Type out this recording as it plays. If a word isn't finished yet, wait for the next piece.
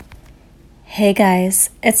Hey guys,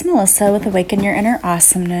 it's Melissa with Awaken Your Inner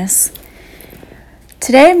Awesomeness.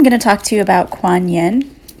 Today I'm going to talk to you about Kuan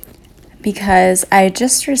Yin because I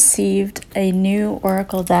just received a new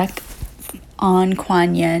oracle deck on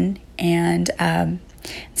Kuan Yin and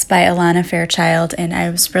it's by Alana Fairchild and I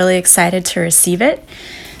was really excited to receive it.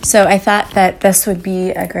 So I thought that this would be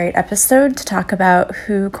a great episode to talk about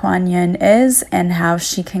who Kuan Yin is and how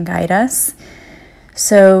she can guide us.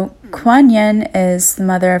 So Kuan Yin is the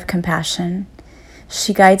mother of compassion.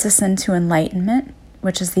 She guides us into enlightenment,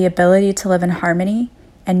 which is the ability to live in harmony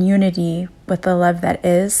and unity with the love that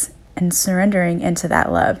is and surrendering into that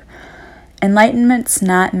love. Enlightenment's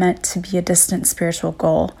not meant to be a distant spiritual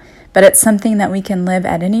goal, but it's something that we can live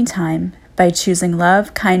at any time by choosing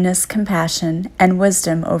love, kindness, compassion, and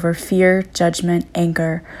wisdom over fear, judgment,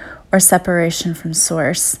 anger, or separation from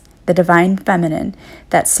Source, the divine feminine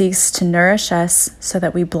that seeks to nourish us so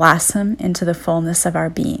that we blossom into the fullness of our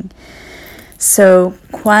being. So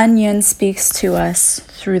Kuan Yin speaks to us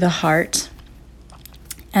through the heart,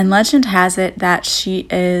 and legend has it that she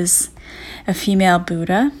is a female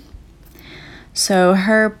Buddha. So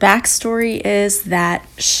her backstory is that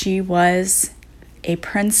she was a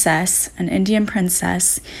princess, an Indian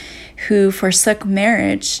princess, who forsook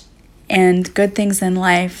marriage and good things in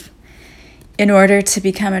life in order to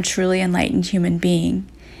become a truly enlightened human being.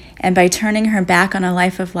 And by turning her back on a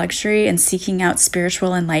life of luxury and seeking out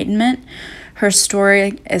spiritual enlightenment, her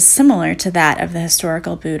story is similar to that of the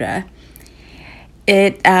historical Buddha.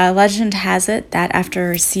 Legend has it that after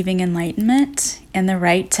receiving enlightenment and the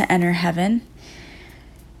right to enter heaven,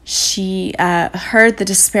 she heard the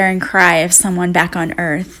despairing cry of someone back on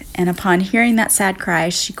earth, and upon hearing that sad cry,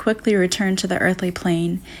 she quickly returned to the earthly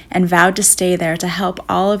plane and vowed to stay there to help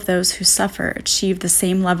all of those who suffer achieve the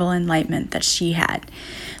same level of enlightenment that she had,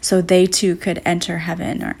 so they too could enter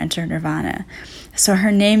heaven or enter nirvana. So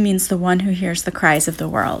her name means the one who hears the cries of the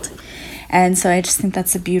world. And so I just think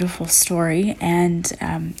that's a beautiful story, and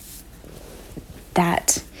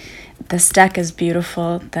that this deck is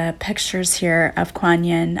beautiful. The pictures here of Kuan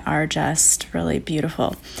Yin are just really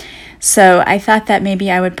beautiful. So I thought that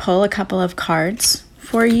maybe I would pull a couple of cards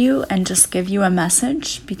for you and just give you a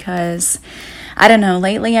message because, I don't know,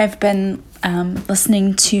 lately I've been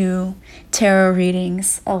listening to tarot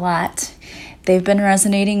readings a lot. They've been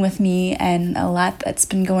resonating with me and a lot that's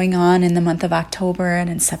been going on in the month of October and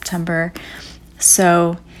in September.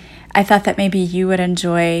 So I thought that maybe you would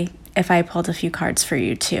enjoy if I pulled a few cards for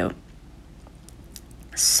you too.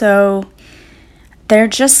 So they're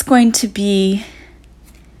just going to be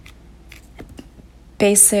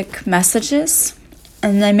basic messages,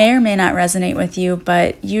 and they may or may not resonate with you,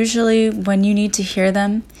 but usually when you need to hear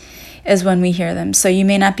them is when we hear them. So you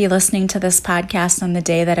may not be listening to this podcast on the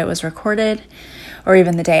day that it was recorded or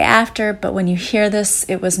even the day after, but when you hear this,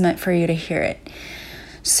 it was meant for you to hear it.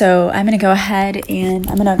 So I'm going to go ahead and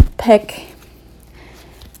I'm going to pick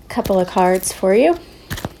a couple of cards for you.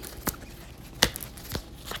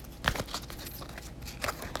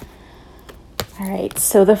 All right,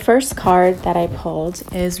 so the first card that I pulled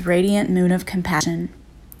is Radiant Moon of Compassion.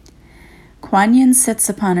 Kuan Yin sits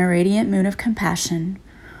upon a radiant moon of compassion,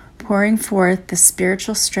 pouring forth the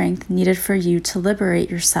spiritual strength needed for you to liberate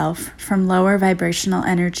yourself from lower vibrational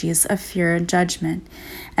energies of fear and judgment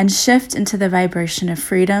and shift into the vibration of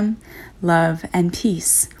freedom, love, and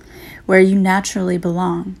peace, where you naturally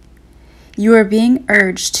belong. You are being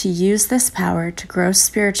urged to use this power to grow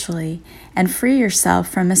spiritually and free yourself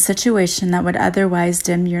from a situation that would otherwise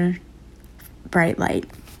dim your bright light.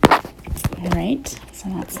 All right, so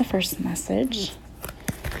that's the first message.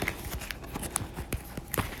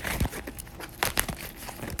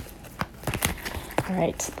 All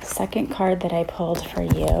right, the second card that I pulled for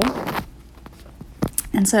you.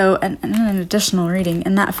 And so an additional reading.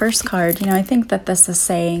 In that first card, I think that this is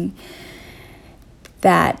saying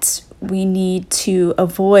that we need to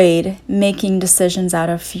avoid making decisions out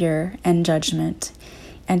of fear and judgment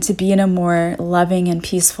and to be in a more loving and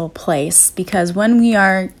peaceful place. Because when we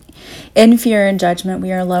are in fear and judgment,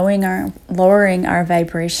 we are lowering our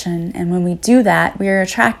vibration. And when we do that, we are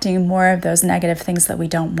attracting more of those negative things that we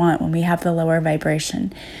don't want when we have the lower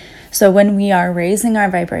vibration. So when we are raising our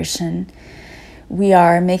vibration, we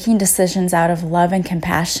are making decisions out of love and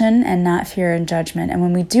compassion and not fear and judgment. And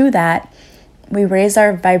when we do that, we raise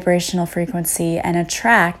our vibrational frequency and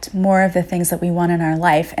attract more of the things that we want in our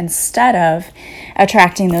life instead of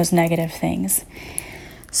attracting those negative things.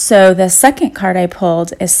 So the second card I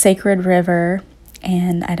pulled is Sacred River,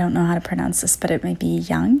 and I don't know how to pronounce this, but it might be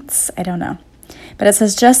Yangtze, I don't know. But it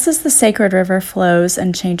says, just as the sacred river flows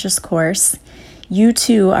and changes course, you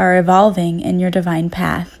too are evolving in your divine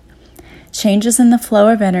path. Changes in the flow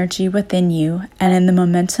of energy within you and in the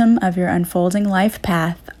momentum of your unfolding life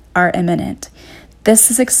path are imminent. This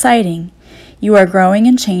is exciting. You are growing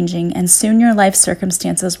and changing, and soon your life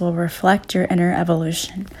circumstances will reflect your inner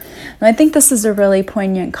evolution. And I think this is a really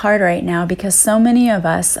poignant card right now because so many of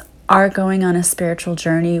us are going on a spiritual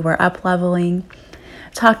journey. We're up-leveling.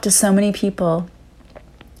 Talked to so many people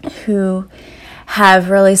who have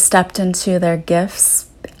really stepped into their gifts,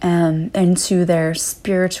 into their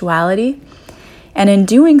spirituality. And in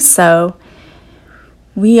doing so,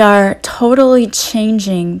 we are totally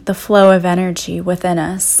changing the flow of energy within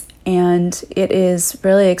us. And it is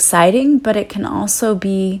really exciting, but it can also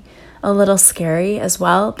be a little scary as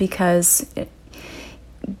well because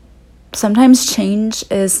sometimes change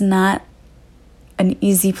is not an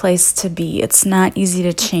easy place to be. It's not easy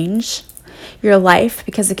to change your life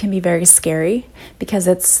because it can be very scary because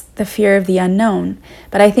it's the fear of the unknown.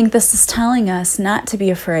 But I think this is telling us not to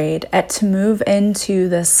be afraid, to move into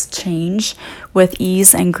this change with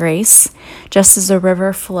ease and grace. Just as a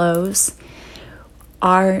river flows,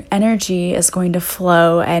 our energy is going to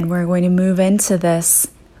flow and we're going to move into this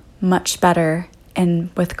much better and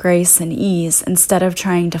with grace and ease instead of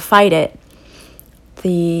trying to fight it.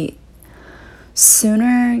 The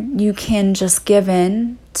sooner you can just give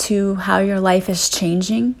in to how your life is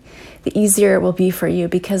changing, the easier it will be for you,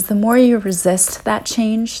 because the more you resist that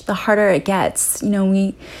change, the harder it gets.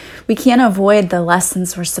 We can't avoid the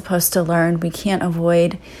lessons we're supposed to learn. We can't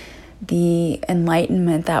avoid the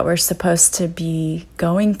enlightenment that we're supposed to be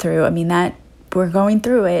going through. That we're going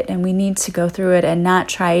through it, and we need to go through it and not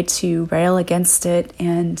try to rail against it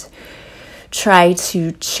and try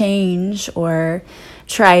to change or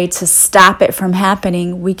try to stop it from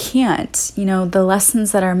happening. We can't. The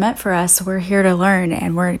lessons that are meant for us, we're here to learn,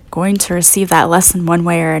 and we're going to receive that lesson one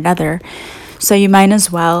way or another. So you might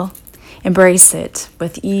as well embrace it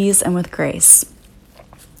with ease and with grace.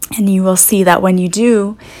 And you will see that when you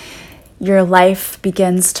do, your life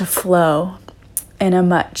begins to flow in a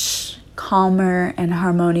much calmer and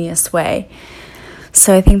harmonious way.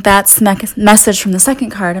 So I think that's the message from the second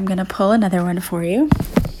card. I'm going to pull another one for you.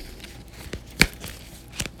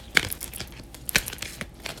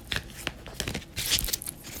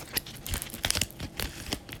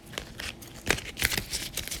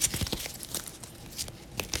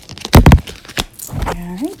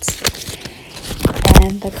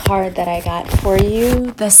 And the card that I got for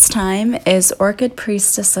you this time is Orchid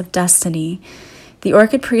Priestess of Destiny. The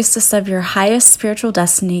Orchid Priestess of your highest spiritual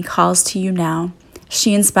destiny calls to you now.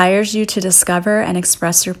 She inspires you to discover and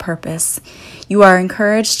express your purpose. You are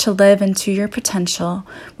encouraged to live into your potential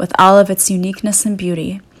with all of its uniqueness and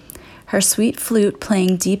beauty. Her sweet flute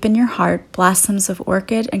playing deep in your heart, blossoms of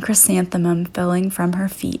orchid and chrysanthemum filling from her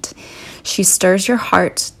feet. She stirs your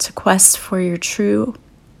heart to quest for your true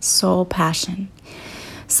soul passion.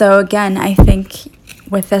 So again, I think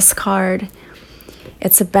with this card,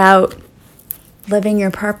 it's about living your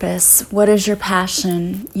purpose. What is your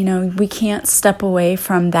passion? We can't step away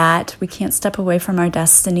from that. We can't step away from our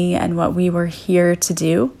destiny and what we were here to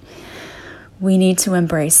do. We need to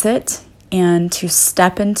embrace it and to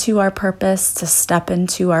step into our purpose, to step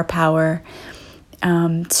into our power,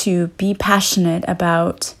 to be passionate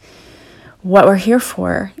about what we're here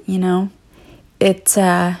for.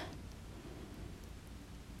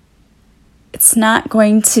 It's not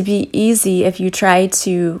going to be easy if you try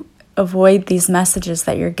to avoid these messages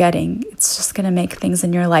that you're getting. It's just going to make things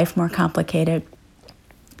in your life more complicated.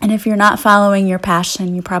 And if you're not following your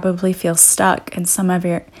passion, you probably feel stuck in some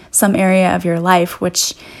area of your life,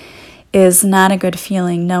 which is not a good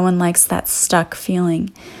feeling. No one likes that stuck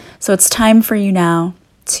feeling. So it's time for you now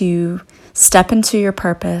to step into your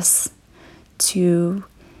purpose, to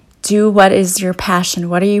do what is your passion.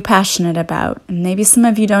 What are you passionate about? And maybe some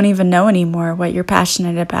of you don't even know anymore what you're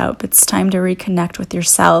passionate about, but it's time to reconnect with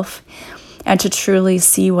yourself and to truly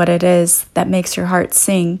see what it is that makes your heart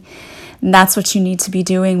sing. And that's what you need to be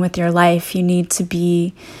doing with your life. You need to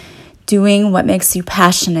be doing what makes you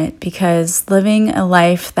passionate, because living a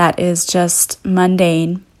life that is just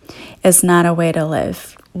mundane is not a way to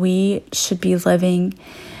live. We should be living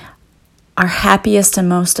our happiest and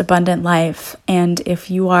most abundant life. And if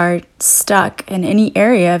you are stuck in any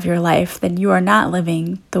area of your life, then you are not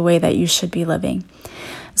living the way that you should be living.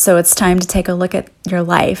 So it's time to take a look at your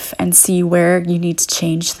life and see where you need to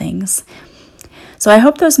change things. So I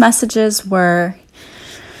hope those messages were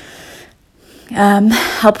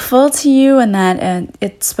helpful to you, and that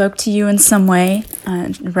it spoke to you in some way,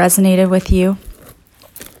 resonated with you.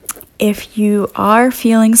 If you are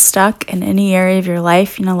feeling stuck in any area of your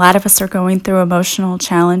life, a lot of us are going through emotional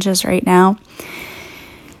challenges right now.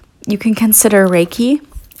 You can consider Reiki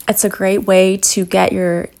It's a great way to get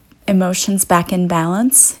your emotions back in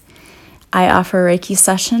balance. I offer Reiki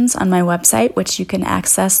sessions on my website, which you can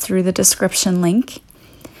access through the description link.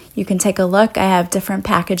 You can take a look. I have different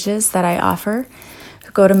packages that I offer.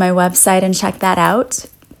 Go to my website and check that out.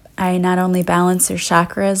 I not only balance your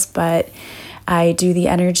chakras, but I do the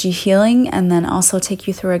energy healing and then also take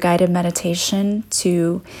you through a guided meditation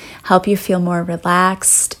to help you feel more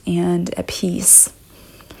relaxed and at peace.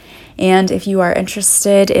 And if you are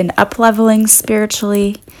interested in up-leveling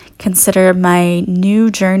spiritually, consider my new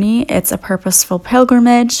journey. It's a purposeful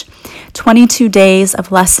pilgrimage, 22 days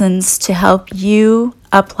of lessons to help you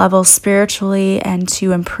up-level spiritually and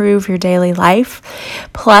to improve your daily life.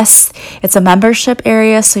 Plus, it's a membership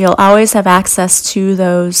area, so you'll always have access to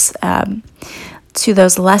those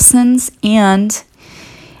lessons, and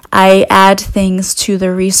I add things to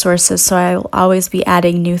the resources, so I'll always be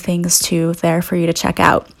adding new things to there for you to check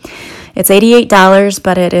out. It's $88,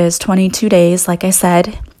 but it is 22 days, like I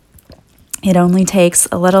said. It only takes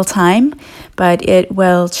a little time, but it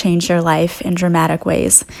will change your life in dramatic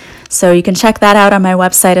ways. So you can check that out on my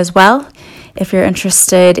website as well. If you're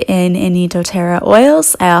interested in any doTERRA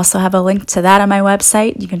oils, I also have a link to that on my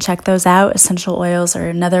website. You can check those out. Essential oils are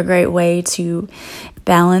another great way to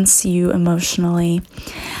balance you emotionally.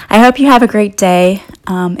 I hope you have a great day,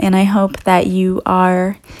 and I hope that you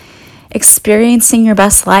are experiencing your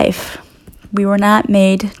best life. We were not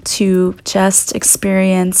made to just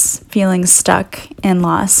experience feeling stuck and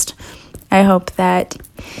lost. I hope that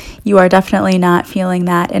you are definitely not feeling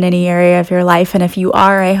that in any area of your life. And if you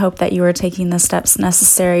are, I hope that you are taking the steps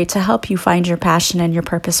necessary to help you find your passion and your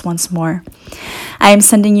purpose once more. I am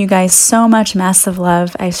sending you guys so much massive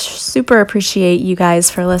love. I super appreciate you guys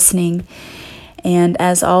for listening. And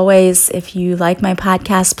as always, if you like my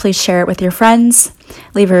podcast, please share it with your friends.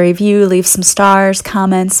 Leave a review, leave some stars,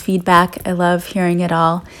 comments, feedback. I love hearing it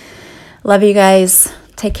all. Love you guys.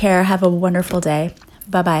 Take care. Have a wonderful day.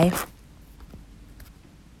 Bye-bye.